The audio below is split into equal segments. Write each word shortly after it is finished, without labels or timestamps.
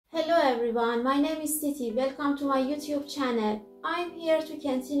everyone, my name is Titi. Welcome to my YouTube channel. I'm here to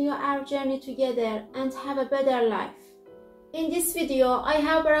continue our journey together and have a better life. In this video, I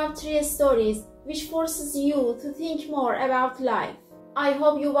have brought 3 stories which forces you to think more about life. I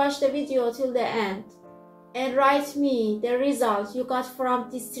hope you watch the video till the end and write me the result you got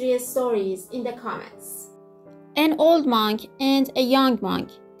from these 3 stories in the comments. An old monk and a young monk.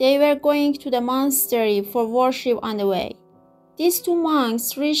 They were going to the monastery for worship on the way. These 2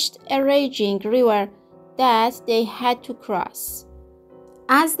 monks reached a raging river that they had to cross.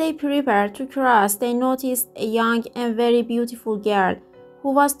 As they prepared to cross, they noticed a young and very beautiful girl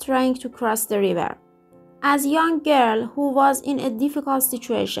who was trying to cross the river. As a young girl who was in a difficult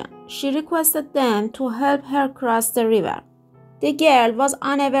situation, she requested them to help her cross the river. The girl was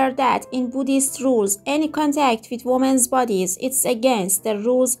unaware that in Buddhist rules, any contact with women's bodies is against the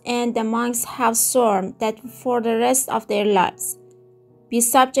rules, and the monks have sworn that for the rest of their lives, be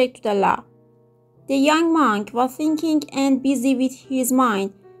subject to the law. The young monk was thinking and busy with his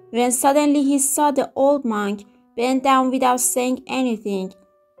mind when suddenly he saw the old monk bend down without saying anything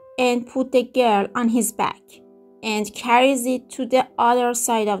and put the girl on his back and carries it to the other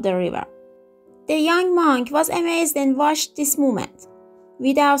side of the river. The young monk was amazed and watched this moment.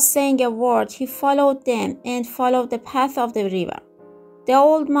 Without saying a word, he followed them and followed the path of the river. The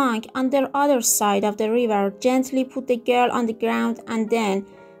old monk on the other side of the river gently put the girl on the ground, and then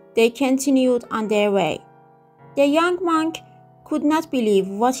they continued on their way. The young monk could not believe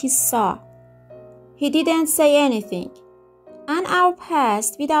what he saw. He didn't say anything. An hour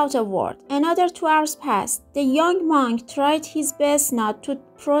passed without a word. Another 2 hours passed. The young monk tried his best not to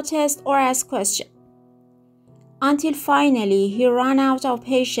protest or ask questions, until finally he ran out of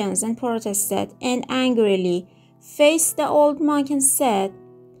patience and protested and angrily faced the old monk and said,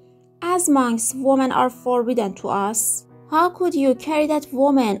 "As monks, women are forbidden to us. How could you carry that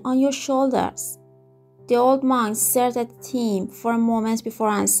woman on your shoulders?" The old monk stared at him for a moment before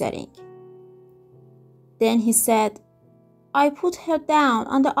answering. Then he said, "I put her down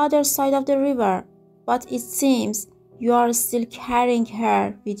on the other side of the river, but it seems you are still carrying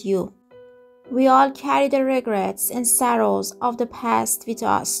her with you. We all carry the regrets and sorrows of the past with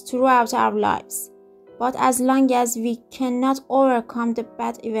us throughout our lives, but as long as we cannot overcome the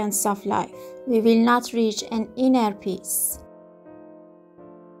bad events of life, we will not reach an inner peace."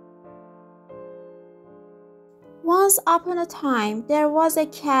 Once upon a time, there was a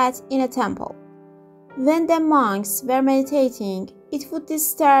cat in a temple. When the monks were meditating, it would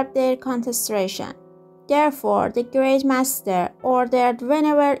disturb their concentration. Therefore, the great master ordered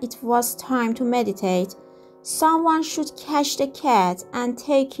whenever it was time to meditate, someone should catch the cat and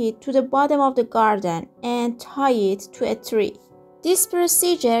take it to the bottom of the garden and tie it to a tree. This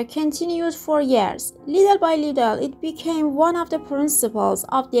procedure continued for years. Little by little, it became one of the principles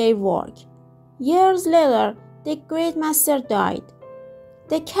of their work. Years later, the great master died.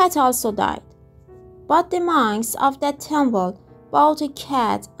 The cat also died. But the monks of that temple bought a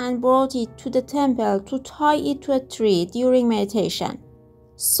cat and brought it to the temple to tie it to a tree during meditation,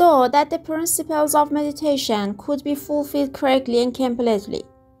 so that the principles of meditation could be fulfilled correctly and completely.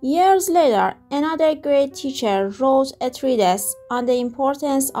 Years later, another great teacher wrote a treatise on the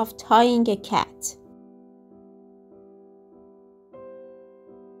importance of tying a cat.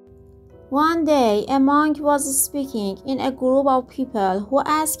 One day, a monk was speaking in a group of people who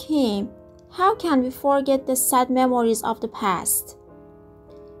asked him, "How can we forget the sad memories of the past?"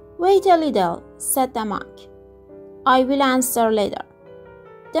 "Wait a little," said the monk. "I will answer later."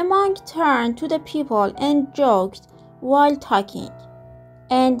 The monk turned to the people and joked while talking,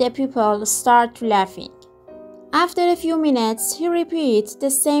 and the people started laughing. After a few minutes, he repeated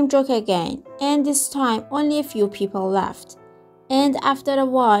the same joke again, and this time only a few people laughed. And after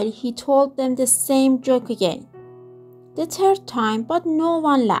a while, he told them the same joke again. The 3rd time, but no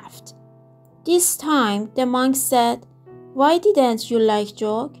one laughed. This time, the monk said, "Why didn't you like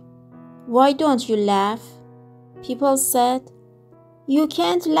joke? Why don't you laugh?" People said, "You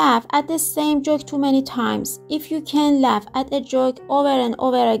can't laugh at the same joke too many times. If you can laugh at a joke over and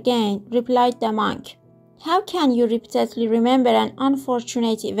over again," replied the monk, "how can you repeatedly remember an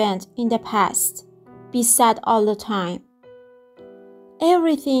unfortunate event in the past? Be sad all the time."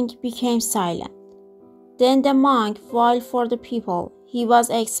 Everything became silent. Then the monk wailed for the people. He was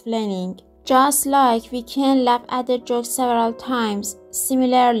explaining, "Just like we can laugh at the joke several times,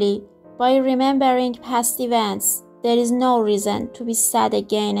 similarly, by remembering past events, there is no reason to be sad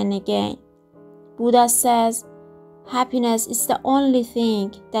again and again. Buddha says, happiness is the only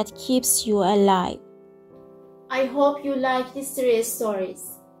thing that keeps you alive." I hope you like these 3 stories.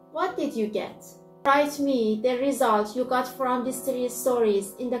 What did you get? Write me the result you got from these 3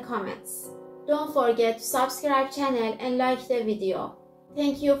 stories in the comments. Don't forget to subscribe channel and like the video.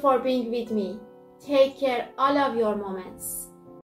 Thank you for being with me. Take care all of your moments.